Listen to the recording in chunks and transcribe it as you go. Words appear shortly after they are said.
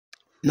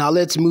Now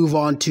let's move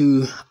on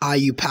to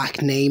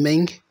Iupac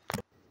naming,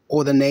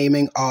 or the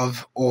naming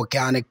of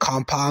organic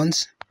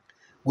compounds,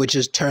 which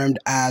is termed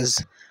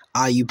as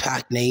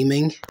Iupac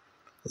naming,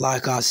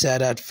 like I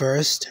said at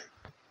first.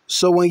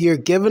 So when you're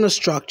given a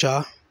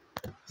structure,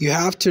 you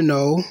have to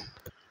know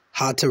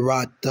how to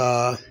write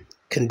the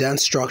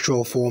condensed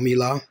structural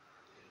formula,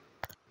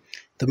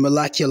 the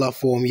molecular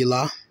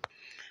formula,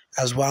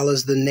 as well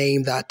as the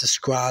name that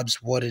describes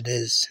what it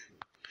is,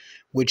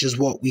 which is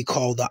what we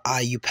call the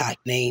Iupac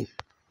name.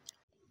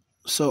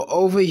 So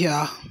over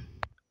here,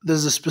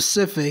 there's a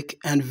specific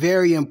and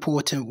very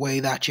important way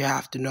that you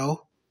have to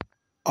know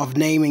of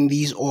naming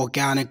these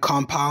organic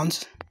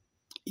compounds.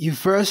 You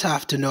first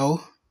have to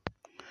know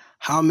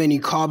how many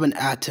carbon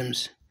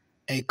atoms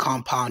a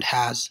compound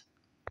has.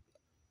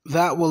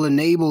 That will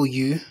enable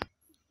you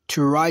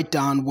to write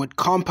down what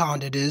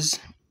compound it is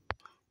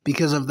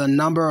because of the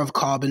number of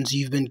carbons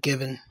you've been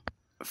given.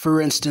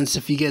 For instance,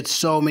 if you get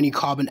so many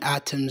carbon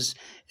atoms,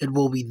 it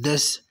will be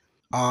this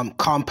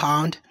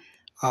compound.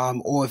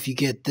 Or if you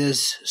get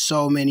this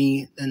so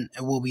many, then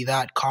it will be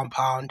that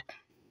compound,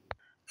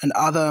 and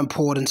other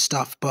important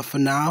stuff. But for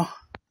now,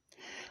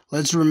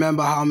 let's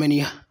remember how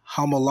many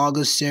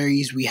homologous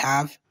series we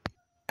have,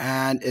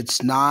 and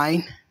it's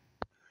 9,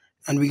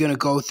 and we're going to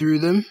go through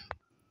them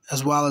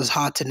as well as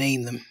how to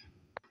name them.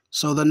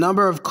 So the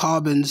number of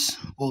carbons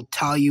will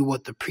tell you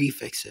what the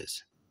prefix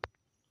is.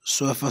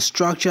 So if a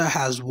structure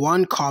has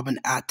 1 carbon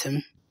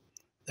atom,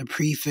 the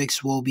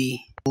prefix will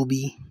be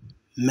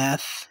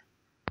meth.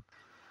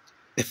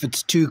 If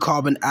it's 2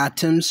 carbon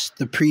atoms,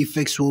 the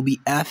prefix will be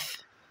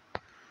eth.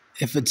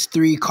 If it's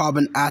 3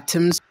 carbon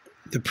atoms,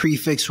 the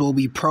prefix will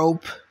be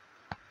prop.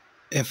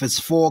 If it's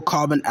 4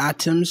 carbon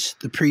atoms,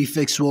 the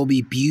prefix will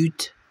be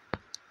but.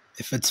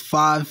 If it's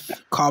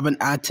 5 carbon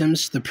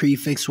atoms, the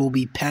prefix will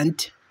be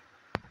pent.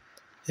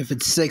 If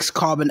it's 6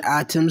 carbon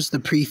atoms, the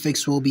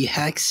prefix will be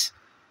hex.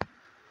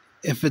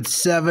 If it's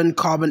 7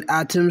 carbon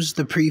atoms,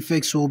 the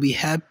prefix will be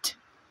hept.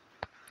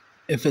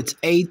 If it's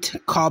 8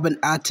 carbon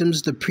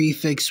atoms, the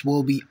prefix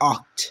will be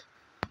oct.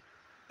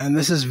 And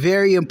this is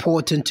very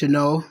important to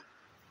know,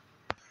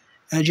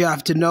 and you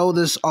have to know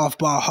this off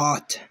by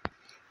heart.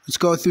 Let's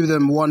go through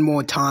them one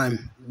more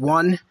time.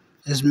 1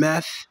 is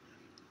meth,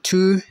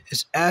 2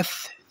 is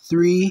eth,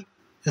 3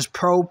 is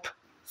prop,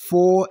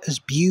 4 is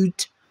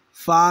but,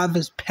 5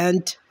 is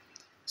pent,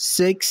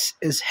 6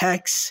 is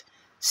hex,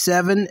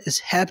 7 is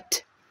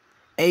hept,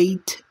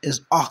 8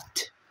 is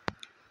oct.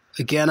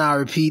 Again, I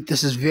repeat,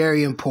 this is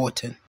very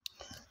important.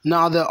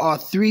 Now, there are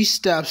 3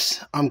 steps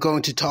I'm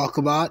going to talk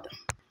about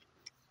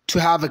to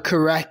have a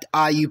correct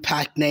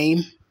Iupac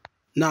name.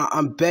 Now,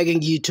 I'm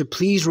begging you to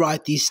please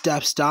write these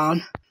steps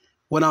down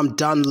when I'm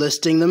done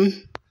listing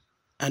them,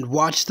 and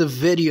watch the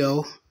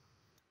video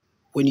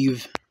when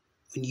you've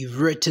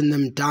written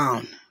them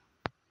down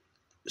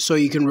so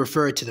you can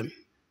refer to them.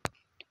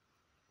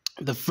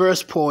 The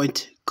first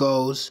point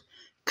goes,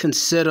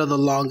 consider the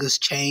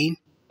longest chain.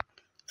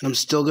 And I'm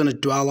still going to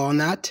dwell on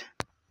that.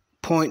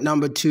 Point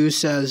number 2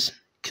 says,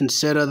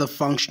 consider the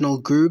functional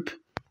group.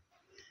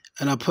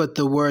 And I put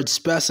the word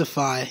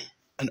specify.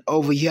 And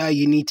over here,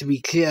 you need to be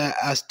clear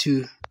as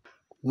to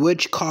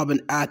which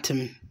carbon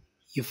atom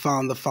you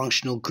found the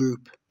functional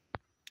group.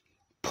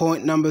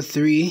 Point number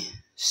 3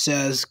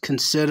 says,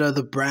 consider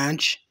the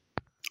branch.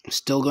 I'm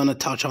still going to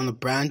touch on the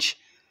branch.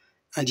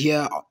 And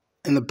here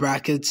in the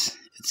brackets,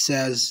 it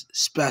says,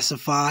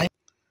 specify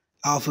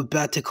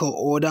alphabetical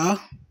order.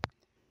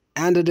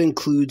 And it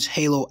includes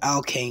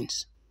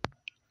haloalkanes.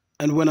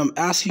 And when I'm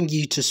asking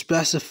you to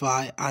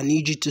specify, I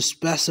need you to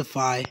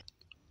specify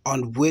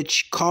on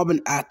which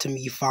carbon atom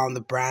you found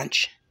the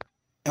branch.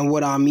 And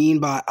what I mean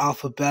by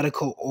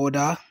alphabetical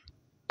order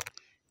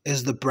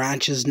is the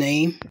branch's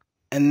name,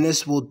 and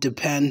this will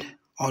depend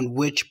on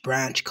which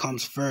branch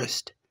comes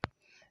first.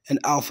 In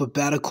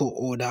alphabetical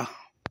order,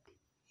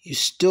 you're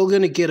still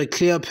going to get a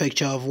clear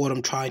picture of what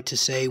I'm trying to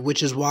say,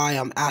 which is why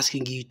I'm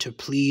asking you to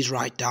please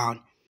write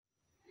down.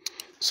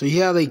 So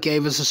here they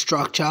gave us a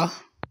structure,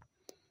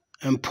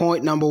 and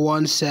point number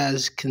 1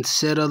 says,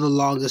 consider the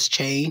longest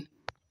chain.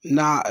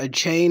 Now, a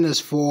chain is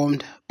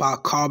formed by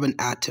carbon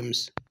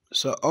atoms.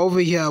 So over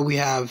here we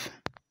have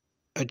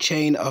a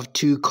chain of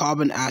 2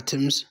 carbon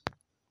atoms,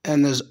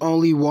 and there's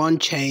only 1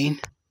 chain.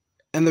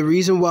 And the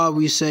reason why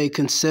we say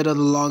consider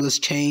the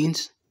longest chain,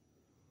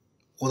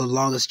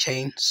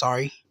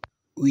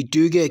 we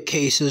do get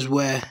cases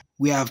where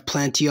we have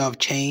plenty of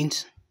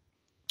chains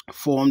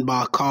formed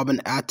by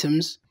carbon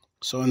atoms.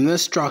 So in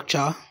this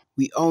structure,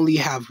 we only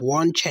have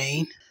 1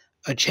 chain,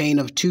 a chain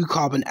of 2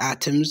 carbon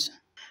atoms.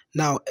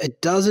 Now,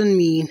 it doesn't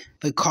mean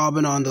the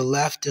carbon on the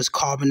left is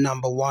carbon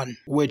number 1.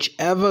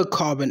 Whichever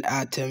carbon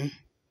atom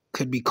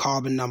could be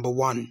carbon number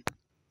 1.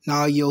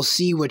 Now, you'll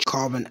see which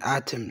carbon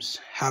atoms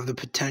have the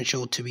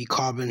potential to be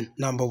carbon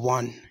number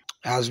 1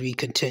 as we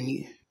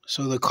continue.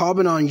 So the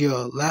carbon on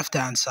your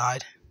left-hand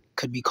side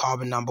could be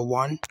carbon number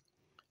 1,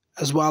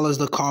 as well as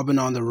the carbon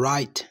on the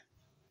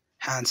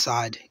right-hand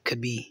side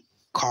could be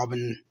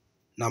carbon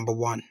number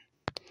 1.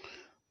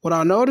 What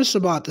I notice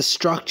about the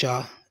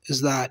structure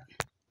is that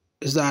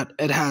is that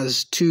it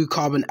has 2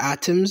 carbon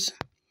atoms,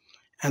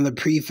 and the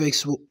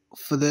prefix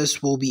for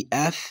this will be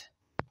eth.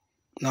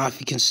 Now, if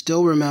you can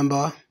still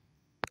remember,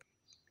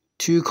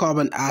 2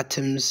 carbon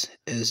atoms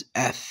is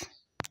eth.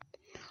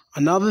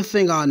 Another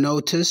thing I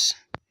notice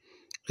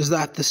is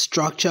that the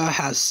structure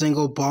has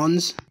single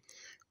bonds,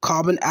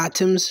 carbon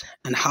atoms,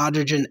 and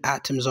hydrogen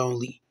atoms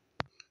only,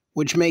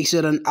 which makes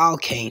it an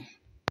alkane.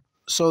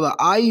 So the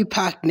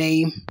Iupac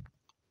name,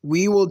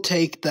 we will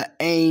take the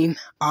ane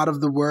out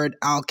of the word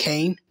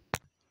alkane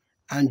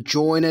and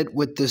join it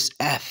with this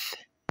eth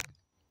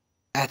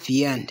at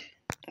the end.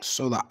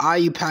 So the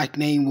Iupac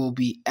name will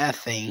be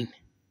ethane.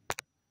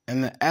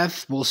 And the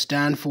eth will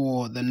stand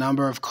for the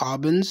number of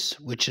carbons,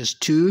 which is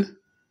 2.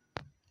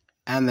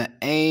 And the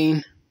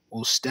ane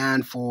will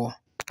stand for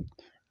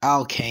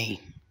alkane.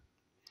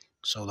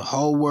 So the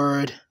whole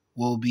word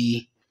will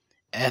be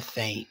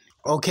ethane.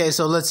 Okay,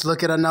 so let's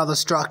look at another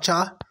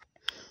structure.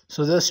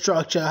 So this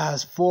structure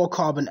has 4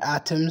 carbon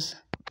atoms.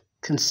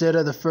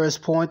 Consider the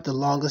first point, the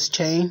longest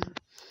chain.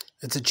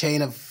 It's a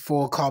chain of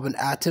 4 carbon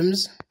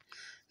atoms.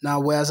 Now,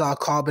 where's our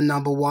carbon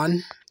number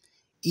 1?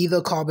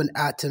 Either carbon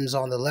atoms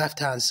on the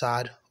left-hand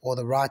side or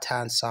the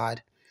right-hand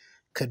side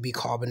could be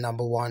carbon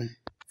number 1.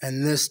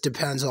 And this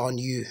depends on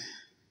you,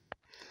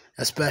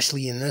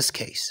 especially in this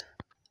case.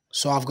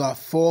 So I've got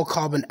 4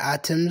 carbon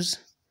atoms,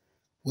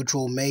 which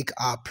will make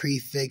our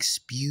prefix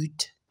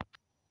but.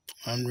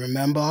 And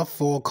remember,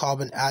 4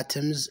 carbon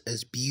atoms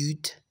is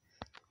but.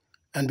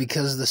 And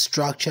because the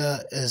structure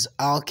is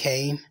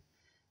alkane,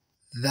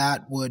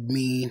 that would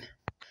mean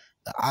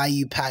the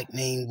Iupac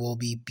name will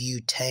be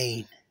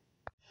butane.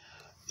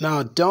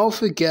 Now, don't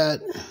forget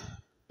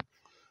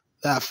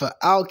that for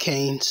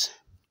alkanes,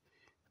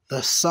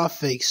 the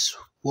suffix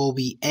will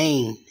be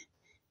ane,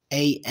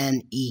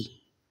 A-N-E.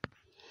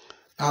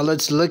 Now,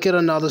 let's look at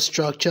another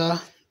structure.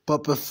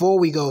 But before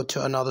we go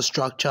to another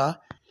structure,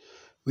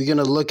 we're going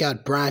to look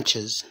at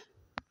branches.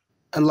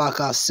 And like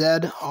I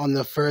said on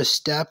the first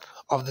step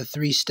of the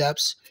 3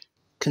 steps,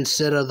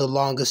 consider the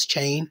longest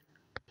chain.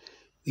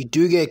 We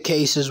do get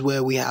cases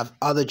where we have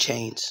other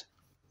chains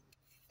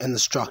in the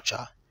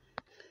structure.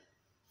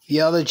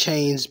 The other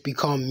chains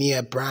become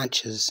mere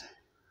branches.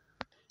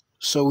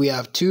 So we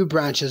have 2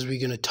 branches we're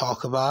going to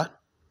talk about.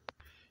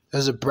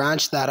 There's a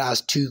branch that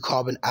has 2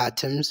 carbon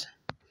atoms,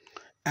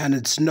 and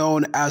it's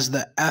known as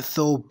the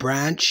ethyl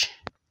branch.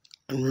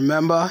 And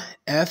remember,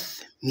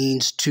 eth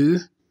means 2.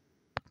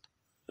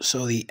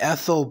 So the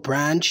ethyl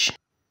branch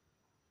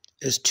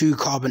is 2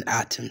 carbon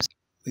atoms.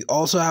 We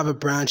also have a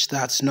branch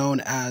that's known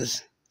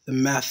as the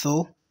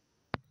methyl,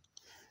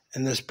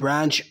 and this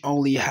branch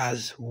only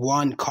has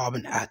 1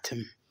 carbon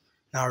atom.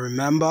 Now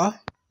remember,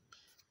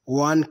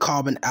 1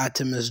 carbon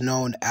atom is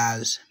known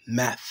as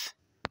meth.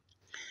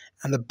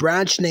 And the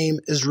branch name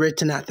is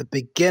written at the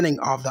beginning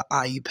of the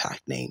Iupac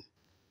name.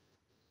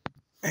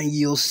 And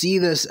you'll see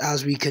this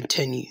as we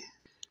continue.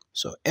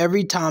 So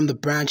every time the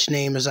branch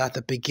name is at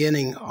the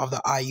beginning of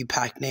the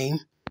Iupac name,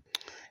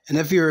 and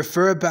if you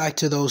refer back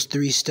to those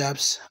 3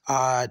 steps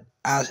as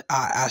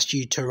I asked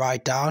you to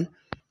write down,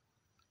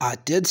 I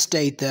did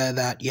state there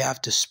that you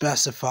have to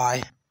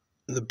specify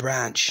the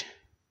branch.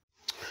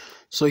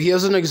 So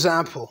here's an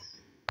example.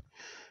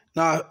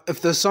 Now, if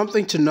there's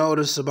something to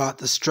notice about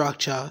the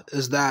structure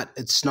is that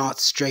it's not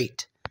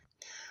straight,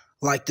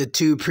 like the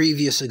 2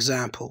 previous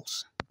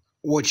examples.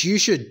 What you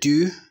should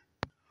do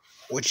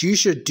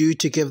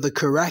to give the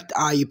correct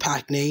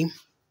Iupac name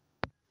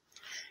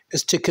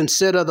is to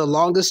consider the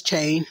longest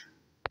chain.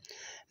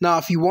 Now,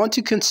 if you want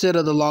to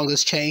consider the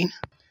longest chain,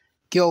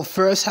 you'll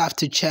first have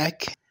to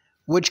check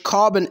which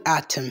carbon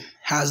atom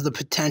has the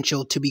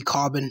potential to be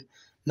carbon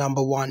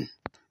number 1.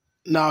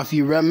 Now, if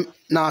you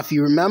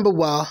remember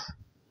well,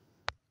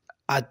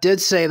 I did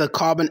say the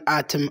carbon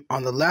atom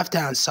on the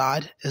left-hand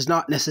side is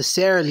not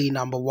necessarily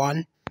number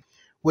 1.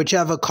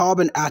 Whichever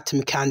carbon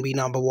atom can be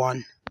number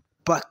 1.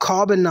 But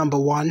carbon number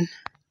 1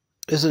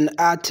 is an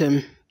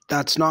atom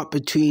that's not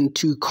between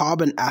 2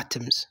 carbon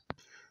atoms.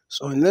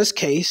 So in this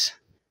case,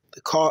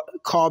 the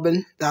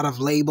carbon that I've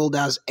labeled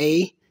as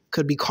A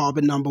could be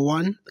carbon number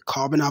 1. The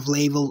carbon I've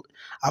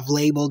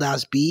labeled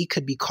as B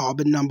could be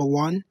carbon number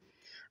 1.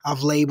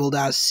 I've labeled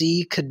as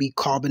C could be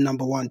carbon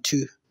number 1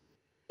 too.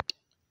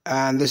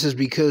 And this is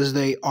because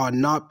they are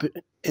not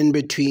in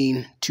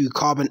between 2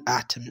 carbon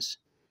atoms.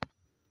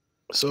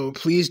 So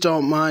please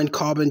don't mind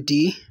carbon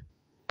D.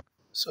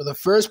 So the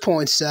first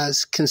point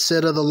says,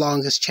 consider the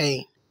longest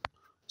chain.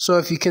 So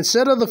if you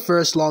consider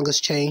the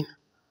longest chain,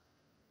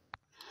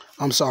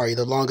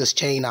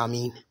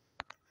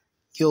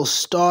 you'll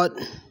start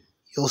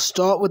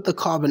with the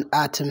carbon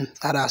atom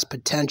that has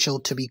potential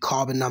to be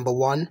carbon number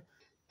 1.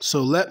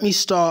 So let me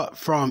start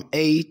from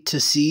A to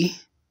C.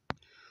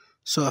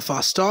 So if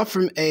I start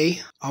from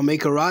A, I'll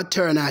make a right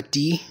turn at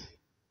D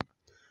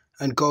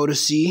and go to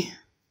C.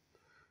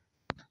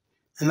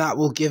 And that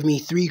will give me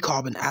 3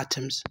 carbon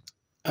atoms.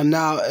 And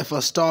now if I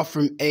start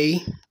from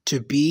A to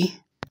B,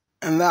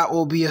 and that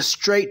will be a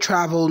straight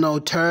travel, no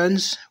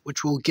turns,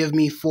 which will give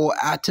me 4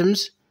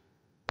 atoms.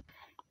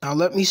 Now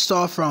let me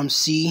start from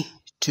C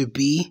to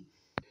B,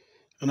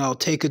 And I'll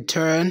take a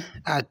turn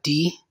at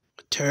D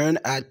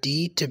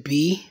to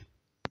B,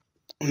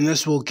 and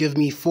this will give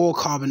me 4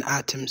 carbon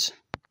atoms,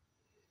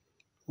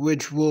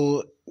 which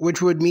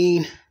would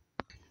mean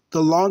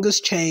the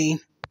longest chain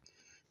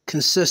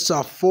consists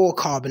of 4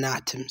 carbon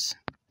atoms.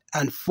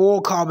 And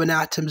 4 carbon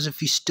atoms,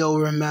 if you still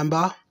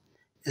remember,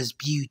 is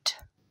bute.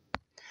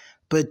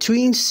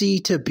 Between C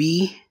to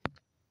B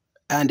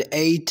and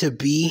A to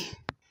B,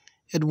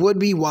 it would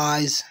be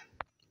wise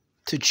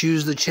to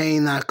choose the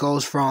chain that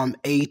goes from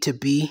A to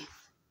B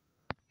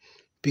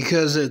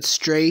because it's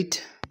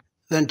straight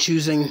than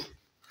choosing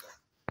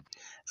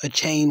a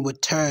chain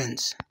with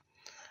turns,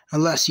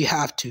 unless you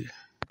have to.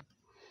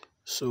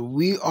 So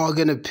we are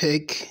going to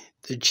pick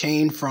the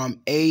chain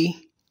from A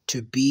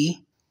to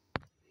B.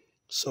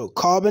 So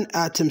carbon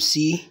atom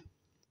C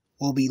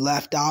will be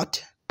left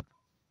out,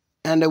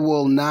 and it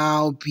will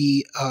now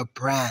be a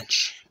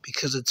branch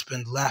because it's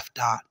been left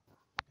out.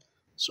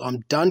 So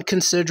I'm done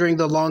considering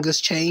the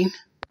longest chain,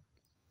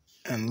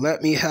 and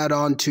let me head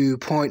on to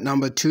point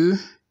number 2.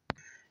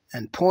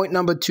 And point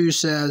number 2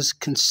 says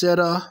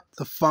consider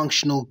the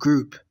functional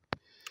group.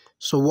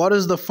 So what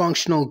is the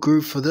functional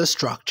group for this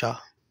structure?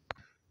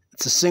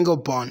 It's a single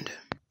bond.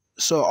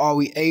 So are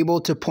we able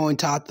to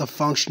point out the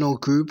functional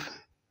group?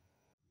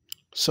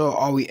 So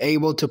are we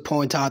able to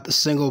point out the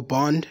single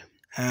bond?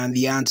 And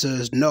the answer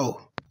is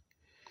no,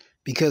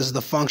 because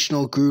the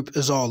functional group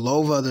is all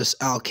over this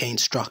alkane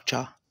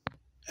structure.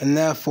 And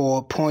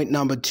therefore, point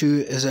number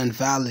 2 is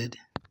invalid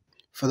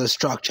for the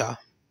structure.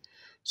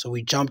 So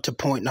we jump to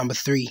point number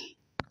 3.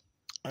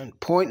 And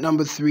point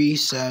number 3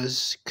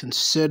 says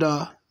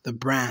consider the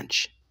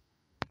branch.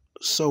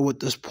 So what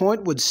this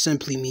point would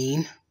simply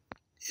mean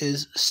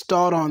is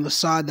start on the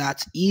side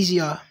that's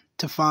easier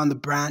to find the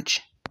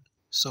branch.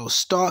 So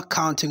start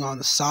counting on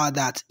the side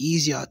that's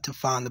easier to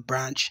find the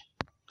branch.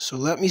 So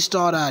let me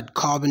start at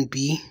carbon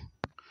B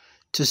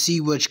to see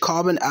which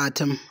carbon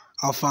atom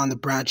I'll find the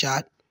branch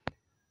at.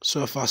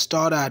 So if I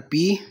start at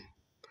B,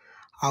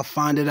 I'll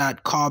find it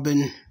at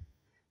carbon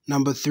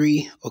number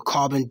 3 or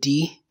carbon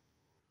D.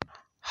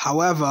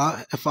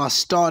 However, if I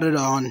started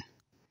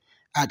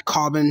at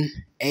carbon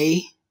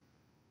A,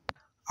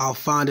 I'll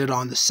find it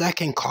on the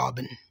second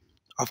carbon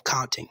of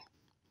counting,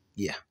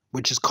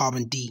 which is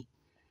carbon D.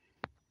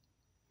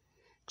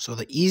 So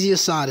the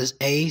easiest side is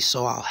A,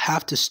 so I'll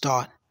have to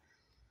start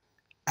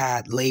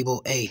at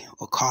label A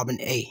or carbon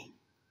A,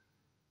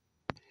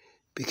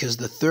 because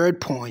the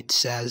third point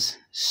says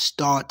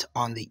start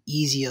on the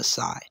easier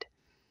side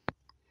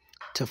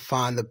to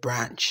find the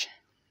branch.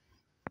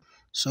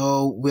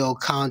 So we'll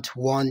count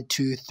 1,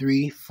 2,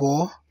 3,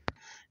 4,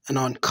 and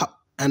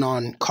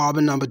on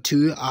carbon number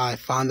 2 I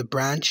found the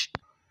branch,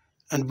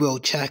 and we'll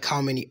check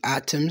how many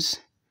atoms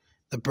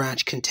the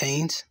branch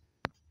contains.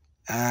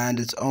 And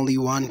it's only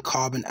 1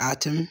 carbon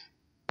atom,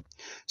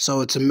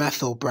 so it's a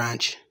methyl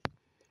branch.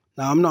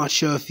 Now I'm not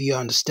sure if you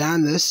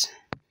understand this.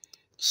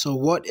 So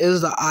what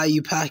is the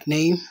Iupac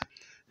name?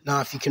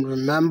 Now if you can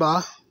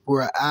remember, we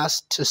were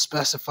asked to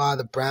specify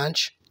the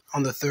branch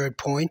on the third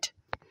point,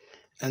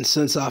 and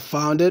since I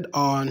found it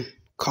on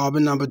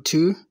carbon number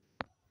 2,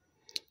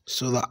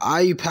 so the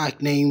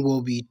Iupac name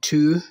will be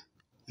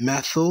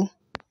 2-methyl,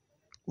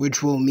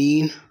 which will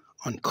mean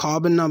on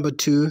carbon number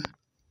 2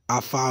 I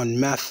found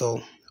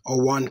methyl,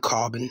 or 1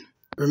 carbon.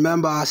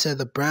 Remember I said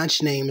the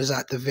branch name is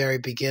at the very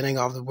beginning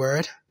of the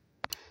word.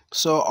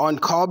 So on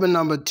carbon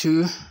number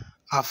 2,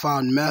 I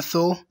found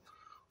methyl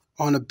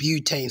on a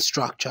butane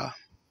structure.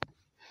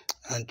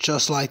 And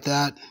just like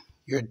that,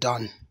 you're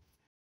done.